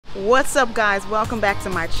What's up, guys? Welcome back to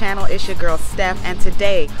my channel. It's your girl Steph, and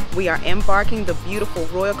today we are embarking the beautiful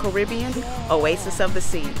Royal Caribbean Oasis of the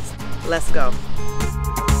Seas. Let's go.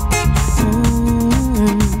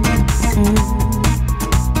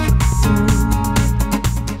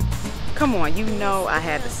 Come on, you know I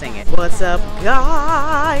had to sing it. What's up,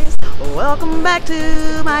 guys? Welcome back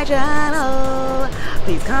to my channel.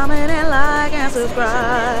 Please comment and like and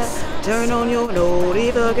subscribe. Turn on your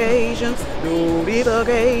notifications.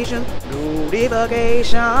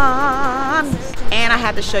 And I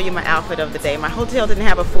had to show you my outfit of the day. My hotel didn't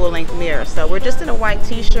have a full-length mirror, so we're just in a white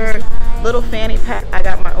t-shirt, little fanny pack. I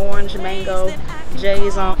got my orange mango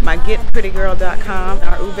J's on. My getprettygirl.com.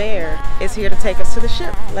 Our Uber is here to take us to the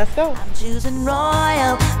ship. Let's go. I'm choosing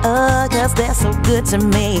Royal, cause they're so good to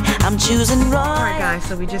me. I'm choosing Royal. Alright guys,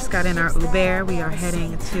 so we just got in our Uber. We are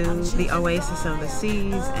heading to the Oasis of the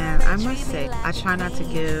Seas, and I must say, I try not to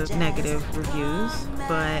give negative reviews,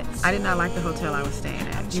 but I did not like the hotel I was staying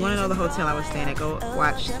at. If you want to know the hotel I was staying at, go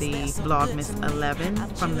watch the VLOGMAS 11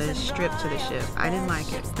 from the strip to the ship. I didn't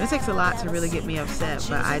like it. It takes a lot to really get me upset,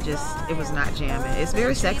 but it was not jamming. It's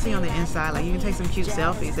very sexy on the inside. Like, you can take some cute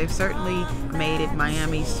selfies. They've certainly made it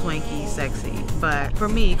Miami swanky sexy, but for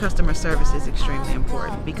me, customer service is extremely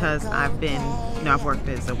important because I've been, I've worked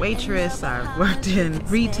as a waitress, I've worked in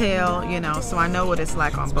retail, so I know what it's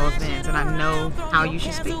like on both ends, and I know how you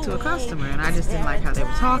should speak to a customer, and I just didn't like how they were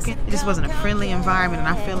talking. It just wasn't a friendly environment, and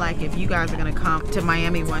I feel like if you guys are gonna come to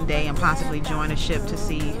Miami one day and possibly join a ship to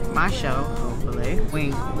see my show, hopefully,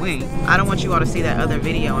 wink wink, I don't want you all to see that other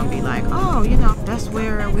video and be like, oh, that's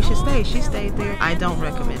where we should stay. She stayed there. I don't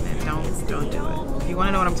recommend it. Don't do it. If you want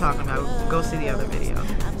to know what I'm talking about, go see the other video.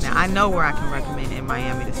 Now, I know where I can recommend in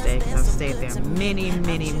Miami to stay because I've stayed there many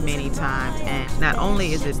times, and not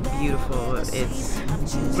only is it beautiful, it's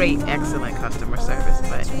great, excellent customer service,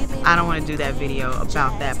 but I don't want to do that video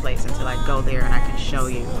about that place until I go there and I can show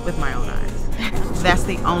you with my own eyes. That's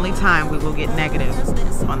the only time we will get negative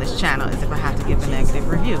on this channel, is if I have to give a negative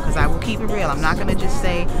review, because I will keep it real. I'm not going to just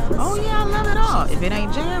say, oh yeah, I love it all. If it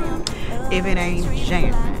ain't jamming, it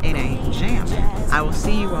ain't jamming. I will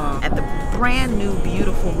see you all at the brand new,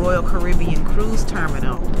 beautiful Royal Caribbean cruise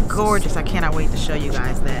terminal. Gorgeous. I cannot wait to show you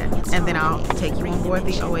guys that. And then I'll take you on board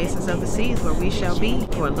the Oasis of the Seas, where we shall be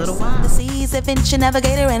for a little while. The seas, adventure,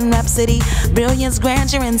 navigator, and rhapsody, brilliance,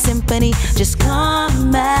 grandeur, and symphony. Just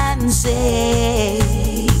come and say,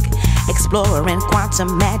 explorer and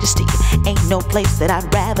quantum majesty. Ain't no place that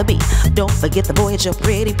I'd rather be. Don't forget the voyage, a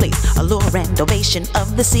pretty place. Allure and ovation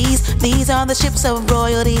of the seas. These are the ships of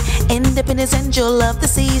royalty. Independence and jewel of the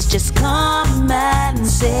seas. Just come and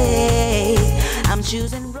say, I'm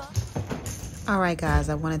choosing. Alright guys,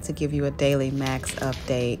 I wanted to give you a Daily Max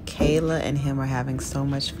update. Kayla and him are having so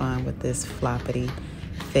much fun with this floppity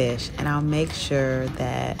fish, and I'll make sure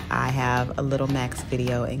that I have a little Max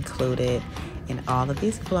video included in all of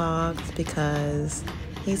these vlogs because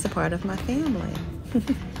he's a part of my family.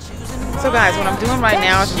 So guys, what I'm doing right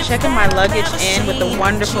now is I'm checking my luggage in with the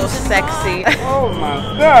wonderful, sexy. Oh my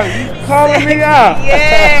God, you calling me out?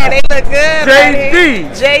 Yeah, they look good.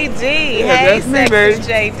 JD. JD. Yeah, hey, that's me, baby.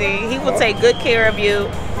 JD. He will take good care of you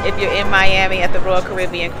if you're in Miami at the Royal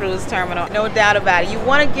Caribbean Cruise Terminal. No doubt about it. You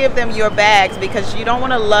want to give them your bags because you don't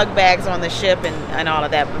want to lug bags on the ship and all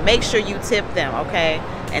of that. But make sure you tip them, okay?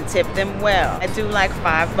 And tip them well. I do like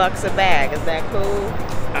 $5 a bag. Is that cool?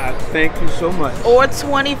 Thank you so much. Or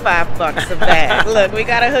 $25 a bag. Look, we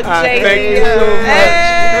gotta hook JD. Thank you so much.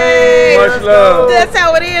 Hey, much love. That's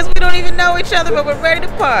how it is. We don't even know each other, but we're ready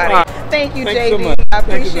to party. Thank you, JD. So much. I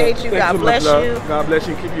appreciate you. God bless you. God bless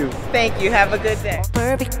you. Keep you. Thank you. Have a good day.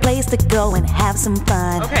 Perfect place to go and have some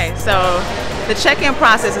fun. Okay, so the check-in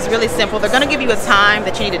process is really simple. They're gonna give you a time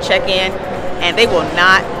that you need to check in, and they will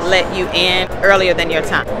not let you in earlier than your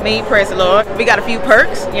time. Me, praise the Lord, we got a few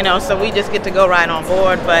perks, so we just get to go right on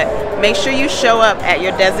board, but make sure you show up at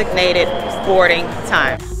your designated boarding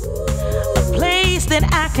time. A place that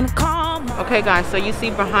I can call. Okay guys, so you see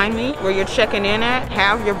behind me where you're checking in at,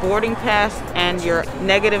 have your boarding pass and your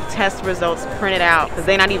negative test results printed out, because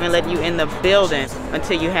they're not even letting you in the building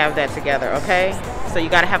until you have that together, okay? So you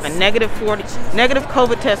got to have a negative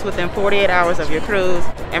COVID test within 48 hours of your cruise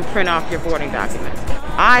and print off your boarding documents.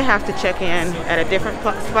 I have to check in at a different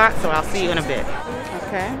spot, so I'll see you in a bit.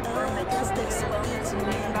 Okay?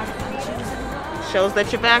 Shows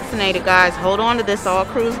that you're vaccinated, guys. Hold on to this all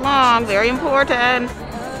cruise long. Very important.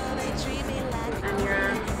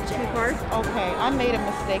 Okay, I made a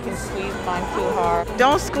mistake and squeezed mine too hard.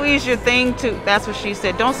 Don't squeeze your thing that's what she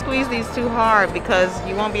said. Don't squeeze these too hard because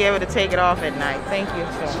you won't be able to take it off at night. Thank you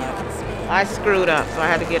so much. I screwed up, so I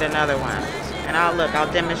had to get another one. And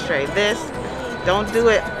I'll demonstrate this. Don't do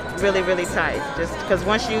it really, really tight. Just because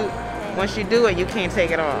once you do it, you can't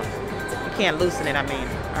take it off. You can't loosen it, I mean.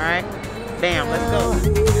 All right? Bam, let's go.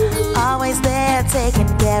 Always there taking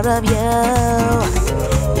care of you.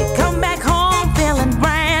 You come back home feeling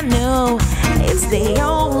brand new. It's the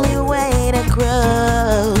only way to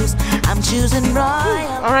cruise. I'm choosing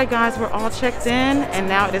Royal. All right, guys, we're all checked in, and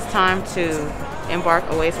now it is time to embark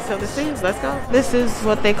Oasis of the Seas. Let's go. This is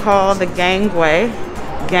what they call the gangway.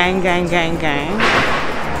 Gang, gang, gang, gang.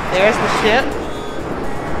 There's the ship,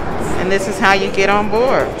 and this is how you get on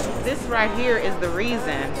board. This right here is the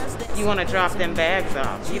reason you want to drop them bags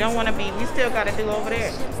off. You don't want to be, you still got to do over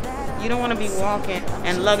there. You don't want to be walking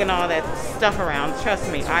and lugging all that stuff around.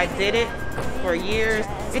 Trust me, I did it for years.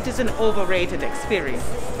 It is an overrated experience.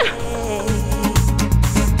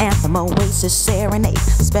 Anthem, Oasis, serenade,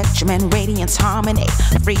 spectrum and radiance, harmony,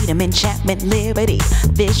 freedom, enchantment, liberty,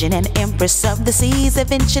 vision and empress of the seas,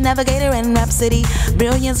 adventure, navigator and rhapsody,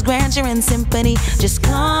 brilliance, grandeur and symphony. Just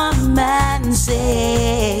come and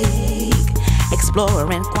seek,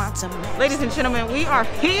 explorer and quantum. Ladies and gentlemen, we are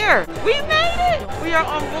here. We made it. We are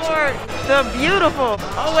on board the beautiful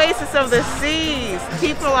Oasis of the Seas.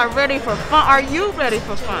 People are ready for fun. Are you ready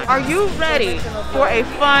for fun? Are you ready for a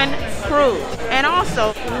fun cruise? And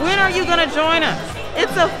also, when are you gonna join us?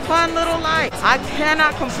 It's a fun little life. I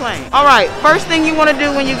cannot complain. All right, first thing you wanna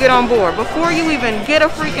do when you get on board, before you even get a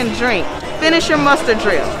freaking drink, finish your muster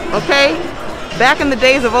drill, okay? Back in the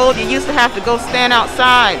days of old, you used to have to go stand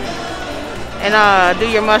outside and do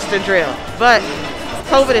your muster drill. But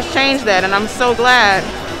COVID has changed that, and I'm so glad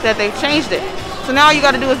that they've changed it. So now all you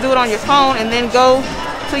gotta do is do it on your phone and then go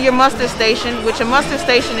to your muster station, which a muster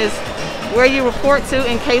station is where you report to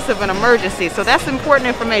in case of an emergency. So that's important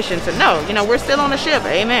information to know. You know, we're still on the ship,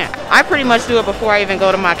 amen. I pretty much do it before I even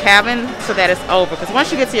go to my cabin so that it's over. Because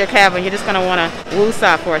once you get to your cabin, you're just gonna wanna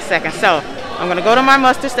woosah for a second. So I'm gonna go to my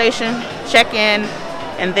muster station, check in,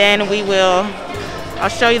 and then I'll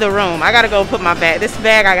show you the room. I gotta go put my bag. This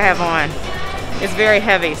bag I have on is very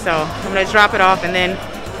heavy, so I'm gonna drop it off and then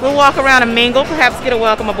we'll walk around and mingle, perhaps get a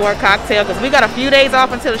welcome aboard cocktail, because we got a few days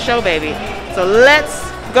off until the show, baby. So let's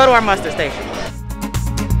go to our muster station.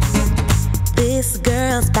 This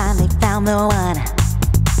girl's finally found the one,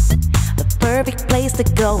 the perfect place to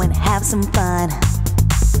go and have some fun.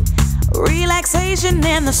 Relaxation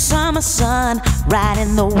in the summer sun,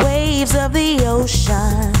 riding the waves of the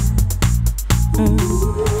ocean.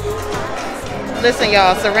 Listen,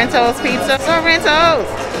 y'all, Sorrento's Pizza. Sorrento's.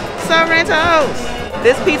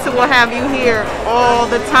 This pizza will have you here all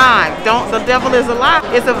the time. The devil is a lie.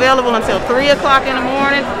 It's available until 3 o'clock in the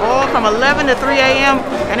morning, all from 11 to 3 a.m.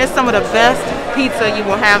 And it's some of the best pizza you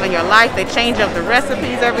will have in your life. They change up the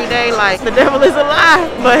recipes every day. Like, the devil is a lie,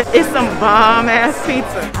 but it's some bomb-ass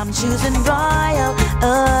pizza. I'm choosing Royal,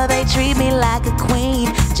 they treat me like a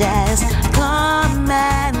queen. Just come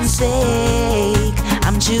and seek.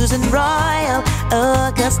 I'm choosing Royal,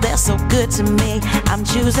 cause they're so good to me. I'm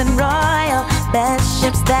choosing Royal, best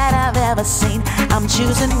ships that I've ever seen. I'm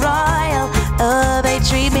choosing Royal, they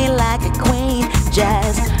treat me like a queen.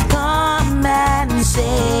 Just come and seek.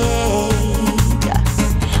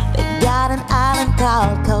 They got an island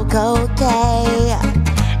called Coco Cay.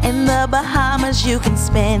 In the Bahamas you can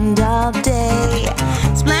spend all day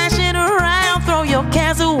splashing around, throw your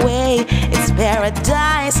cares away. It's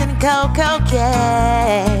paradise in Coco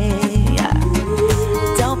Cay.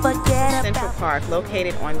 Don't forget Central Park,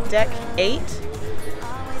 located on Deck 8.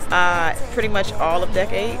 Pretty much all of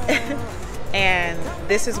Deck 8. And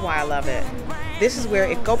this is why I love it. This is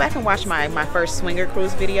where, go back and watch my first swinger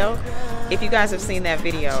cruise video. If you guys have seen that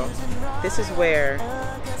video, this is where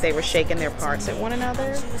they were shaking their parts at one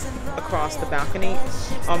another across the balcony.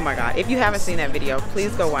 Oh my God, if you haven't seen that video,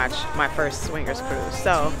 please go watch my first swingers cruise.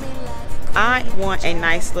 So I want a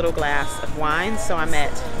nice little glass of wine, so I'm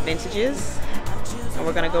at Vintages and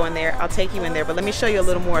we're gonna go in there. I'll take you in there, but let me show you a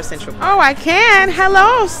little more Central. Oh, I can.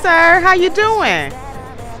 Hello, sir. How you doing?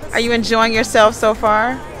 Are you enjoying yourself so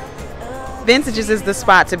far? Vintages is the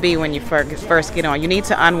spot to be when you first get on. You need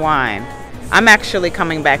to unwind. I'm actually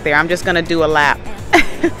coming back there. I'm just gonna do a lap.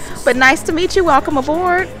 But nice to meet you. Welcome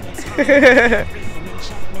aboard.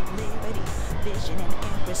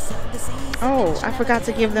 Oh, I forgot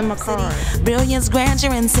to give them a card. Brilliance,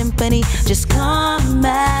 grandeur, and symphony. Just come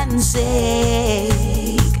and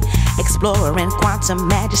seek. Explorer and quantum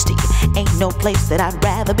majesty. Ain't no place that I'd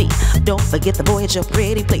rather be. Don't forget the voyage, a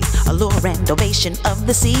pretty place. Allure and ovation of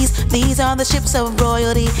the seas. These are the ships of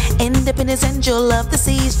royalty. Independence and jewel of the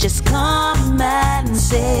seas. Just come and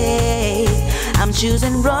seek. I'm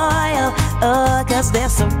choosing Royal, cause they're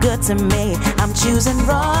so good to me. I'm choosing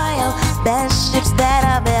Royal, best ships that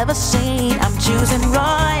I've ever seen. I'm choosing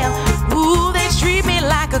Royal,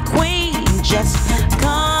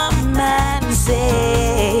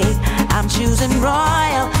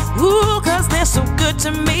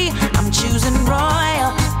 to me. I'm choosing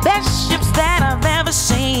royal, best ships that I've ever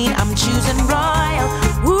seen. I'm choosing royal,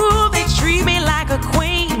 ooh, they treat me like a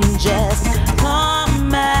queen. Just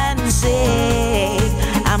come and see,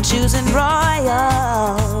 I'm choosing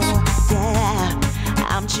royal, yeah.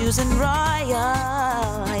 I'm choosing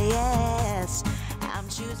royal, yes. I'm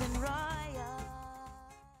choosing royal.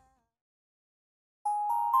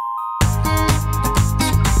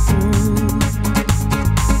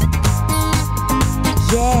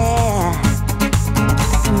 Yeah.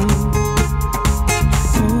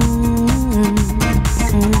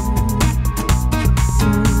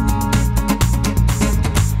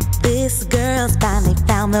 This girl's finally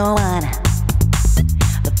found the one,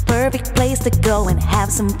 the perfect place to go and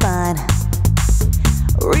have some fun.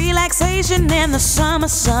 Relaxation in the summer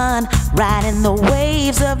sun, riding the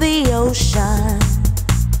waves of the ocean.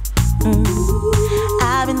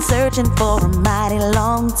 I've been searching for a mighty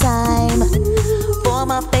long time for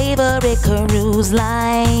my favorite cruise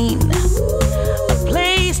line, a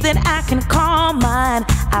place that I can call mine.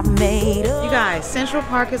 I've made a... You guys, Central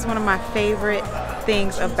Park is one of my favorite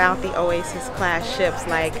things about the Oasis class ships.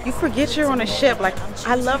 Like, you forget you're on a ship. Like,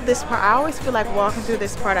 I love this part. I always feel like walking through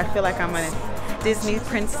this part, I feel like I'm a Disney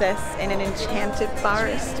princess in an enchanted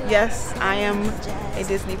forest. Yes, I am a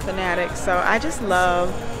Disney fanatic, so I just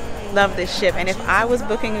love this ship. And if I was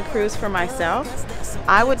booking a cruise for myself,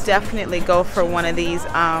 I would definitely go for one of these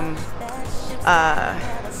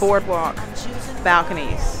boardwalk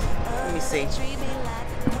balconies. Let me see,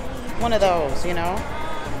 one of those, you know,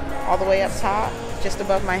 all the way up top, just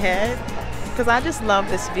above my head, because I just love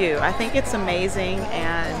this view. I think it's amazing,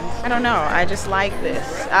 and I don't know, I just like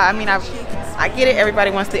this. I mean, I get it, everybody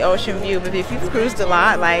wants the ocean view, but if you've cruised a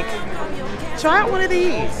lot, like, try out one of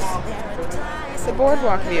these. The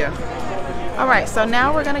boardwalk view. All right, so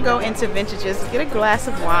now we're gonna go into Vintages, get a glass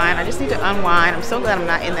of wine. I just need to unwind. I'm so glad I'm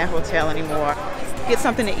not in that hotel anymore. Get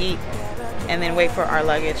something to eat and then wait for our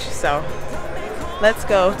luggage. So let's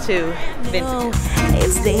go to Vintages.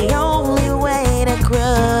 It's the only way to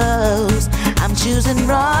cruise. I'm choosing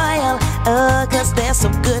royal, cause they're so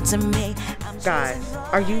good to me. Guys,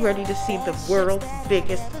 are you ready to see the world's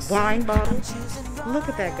biggest wine bottle? Look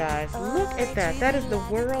at that, guys. Look at that. That is the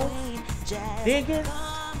world's biggest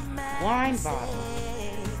wine bottle.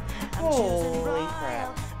 Holy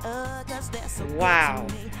crap. Wow.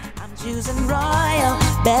 I'm choosing royal,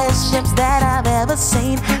 best ships that I've ever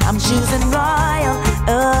seen. I'm choosing royal,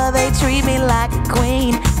 they treat me like a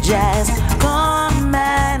queen. Just come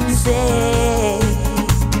and see.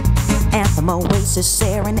 Anthem, Oasis,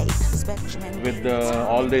 serenade. With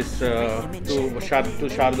all this two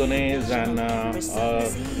Chardonnays and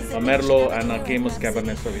a Merlot and a Camus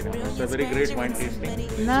Cabernet Sauvignon. It's a very great wine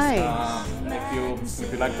tasting. Nice.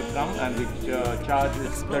 If you like to come, and we charge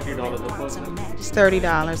is $30 a person. It's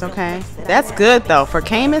 $30, okay. That's good though. For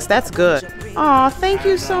Camus, that's good. Oh, thank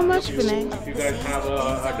you so much, Vinay. If you guys have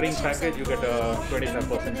a drink package, you get a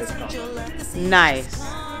 25% discount. Nice.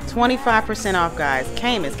 25% off, guys.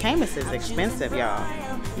 Camus is expensive, y'all.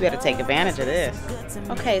 You gotta take advantage of this.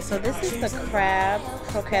 Okay, so this is the crab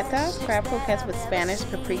croquettes with Spanish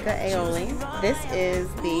paprika aioli. This is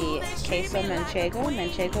the queso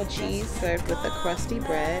manchego cheese served with a crusty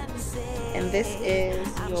bread. And this is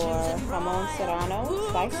your jamon serrano,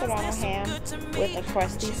 sliced serrano ham with a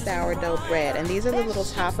crusty sourdough bread. And these are the little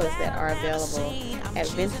tapas that are available at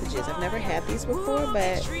Vintages. I've never had these before,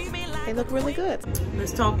 but they look really good.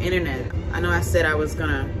 Let's talk internet. I know I said I was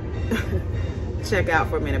gonna check out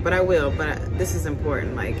for a minute, but I will. But this is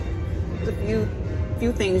important. Like, a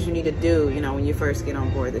few things you need to do, you know, when you first get on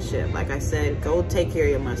board the ship. Like I said, go take care of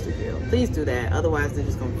your mustard drill. Please do that. Otherwise, they're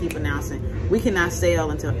just gonna keep announcing we cannot sail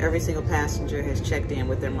until every single passenger has checked in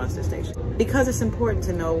with their muster station. Because it's important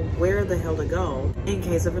to know where the hell to go in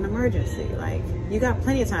case of an emergency. Like, you got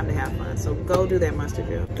plenty of time to have fun, so go do that muster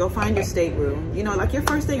drill. Go find your stateroom. You know, like your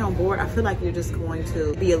first day on board, I feel like you're just going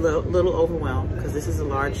to be a little overwhelmed because this is a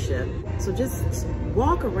large ship. So just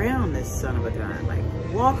walk around this son of a gun. Like,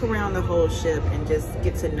 walk around the whole ship and just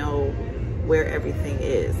get to know where everything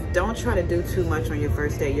is. Don't try to do too much on your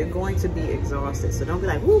first day. You're going to be exhausted. So don't be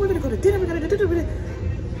like, "Ooh, we're gonna go to dinner, we're gonna do."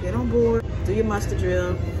 Get on board, do your muster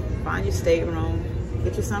drill, find your stateroom,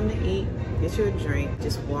 get you something to eat, get you a drink,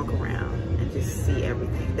 just walk around and just see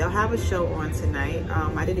everything. They'll have a show on tonight.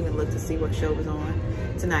 I didn't even look to see what show was on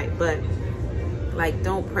tonight, but like,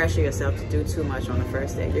 don't pressure yourself to do too much on the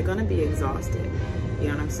first day. You're gonna be exhausted. You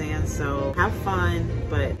know what I'm saying? So have fun,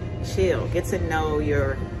 but chill. Get to know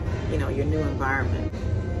your, you know, your new environment.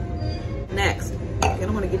 Next, you're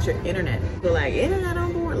gonna want to get your internet. But like, internet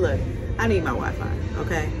on board? Look, I need my Wi-Fi,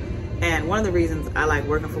 okay? And one of the reasons I like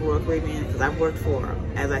working for Royal Caribbean, because I've worked for,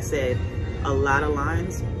 as I said, a lot of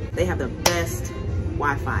lines. They have the best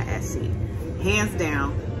Wi-Fi at sea. Hands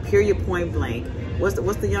down, period, point blank. What's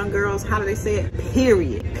the young girls, how do they say it?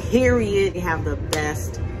 Period. Period. They have the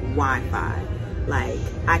best Wi-Fi. Like,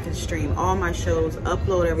 I can stream all my shows,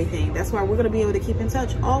 upload everything. That's why we're gonna be able to keep in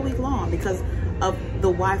touch all week long, because of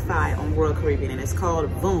the Wi-Fi on Royal Caribbean, and it's called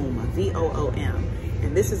VOOM, V-O-O-M.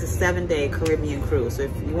 And this is a 7-day Caribbean cruise. So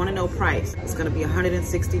if you wanna know price, it's gonna be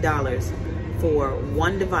 $160 for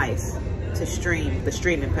one device to stream the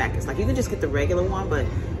streaming package. Like, you can just get the regular one, but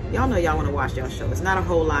y'all know y'all wanna watch y'all show. It's not a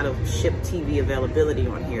whole lot of ship TV availability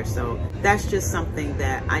on here. So that's just something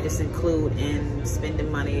that I just include in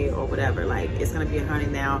spending money or whatever. Like, it's gonna be $100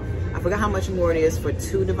 now. I forgot how much more it is for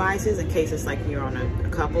 2 devices in case it's like you're on a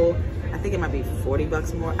couple. I think it might be 40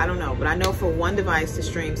 bucks more. I don't know, but I know for one device to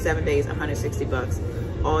stream 7 days, 160 bucks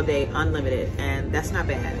all day, unlimited. And that's not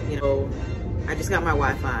bad. You know, I just got my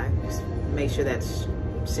Wi-Fi. Just make sure that's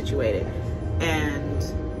situated. And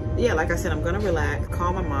yeah, like I said, I'm gonna relax,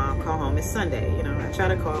 call my mom, call home. It's Sunday, you know. I try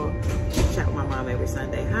to call, chat with my mom every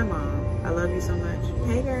Sunday. Hi, Mom. I love you so much.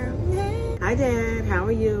 Hey, girl. Hey. Hi, Dad. How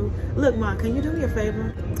are you? Look, Mom, can you do me a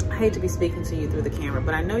favor? I hate to be speaking to you through the camera,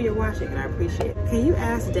 but I know you're watching and I appreciate it. Can you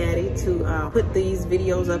ask Daddy to put these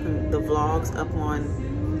videos up and the vlogs up on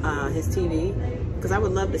his TV? Because I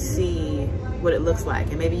would love to see what it looks like,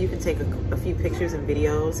 and maybe you can take a few pictures and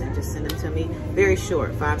videos and just send them to me. Very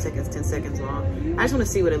short, 5 seconds, 10 seconds long. I just want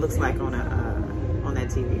to see what it looks like on that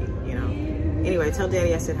TV, you know. Anyway, tell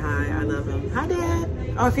Daddy I said hi. I love him. Hi, Dad.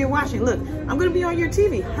 Oh, if you're watching, look, I'm gonna be on your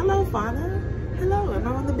TV. Hello, Father. Hello. Am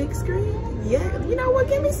I on the big screen? Yeah. You know what?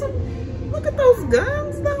 Give me some. Look at those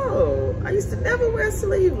guns, though. I used to never wear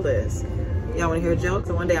sleeveless. Y'all want to hear a joke?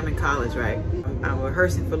 So one day I'm in college, right? I'm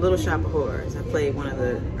rehearsing for Little Shop of Horrors. I played one of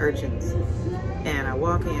the urchins, and I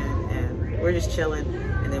walk in and we're just chilling.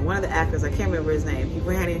 And then one of the actors, I can't remember his name, he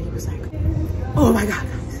ran in and he was like, "Oh my God,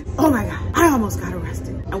 guys. Oh my God, I almost got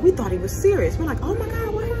arrested." And we thought he was serious. We're like, "Oh my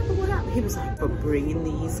God, what happened? What happened?" He was like, "For bringing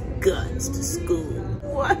these guns to school."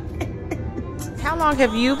 What? How long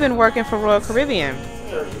have you been working for Royal Caribbean?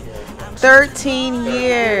 13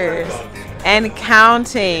 years. And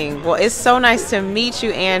counting. Well, it's so nice to meet you,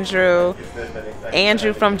 Andrew.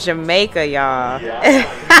 Andrew from Jamaica, y'all.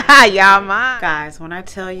 Y'all mine. Guys, when I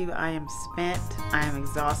tell you I am spent, I am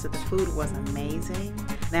exhausted. The food was amazing.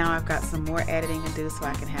 Now I've got some more editing to do so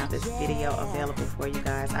I can have this video available for you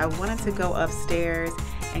guys. I wanted to go upstairs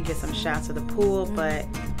and get some shots of the pool, but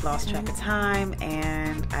lost track of time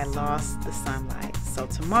and I lost the sunlight. So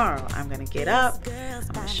tomorrow I'm gonna get up, I'm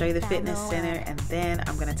gonna show you the fitness center, and then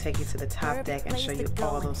I'm gonna take you to the top deck and show you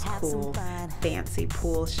all those cool, fancy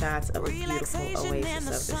pool shots of the beautiful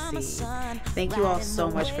oasis of the sea. Thank you all so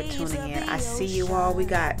much for tuning in. I see you all. We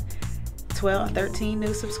got 13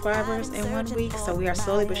 new subscribers in 1 week, so we are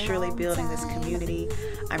slowly but surely building this community.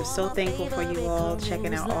 I'm so thankful for you all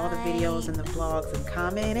checking out all the videos and the vlogs, and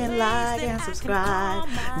comment and like and subscribe.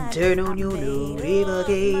 Turn on your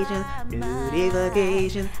notifications.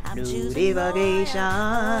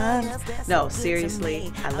 No,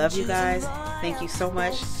 seriously, I love you guys. Thank you so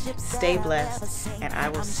much. Stay blessed, and I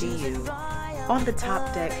will see you on the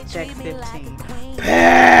top deck, Deck 15.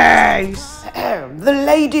 Peace! The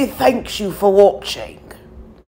lady thanks you for watching.